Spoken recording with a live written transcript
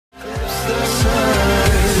the sun.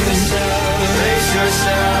 Raise yourself. Raise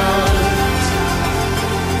yourself.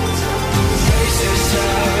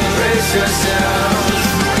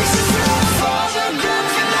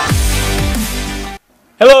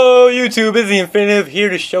 Hello YouTube, it's the Infinitive here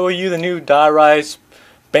to show you the new Die-Rise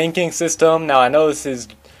banking system. Now I know this is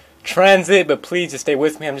transit, but please just stay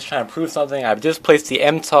with me. I'm just trying to prove something. I've just placed the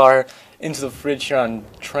MTAR into the fridge here on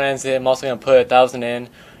transit. I'm also going to put 1,000 in.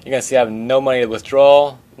 You're going to see I have no money to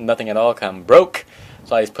withdraw, nothing at all, because I'm broke.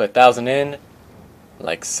 So I just put 1,000 in,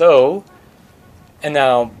 like so. And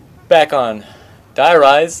now, back on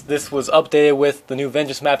Die-Rise. This was updated with the new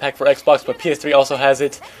Vengeance map pack for Xbox, but PS3 also has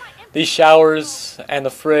it. These showers and the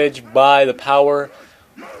fridge by the power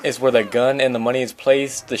is where the gun and the money is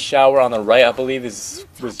placed. The shower on the right, I believe, is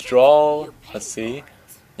withdrawal. Let's see.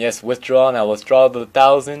 Yes, withdrawal. Now withdraw the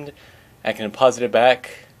 1,000. I can deposit it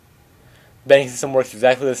back. Banking system works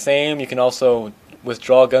exactly the same. You can also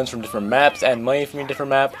withdraw guns from different maps and money from a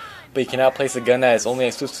different map, but you cannot place a gun that is only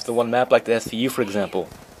exclusive to the one map, like the SVU, for example.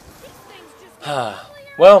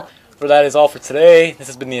 Well, that is all for today. This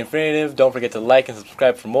has been the Infinitive. Don't forget to like and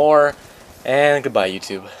subscribe for more. And goodbye,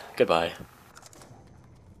 YouTube. Goodbye.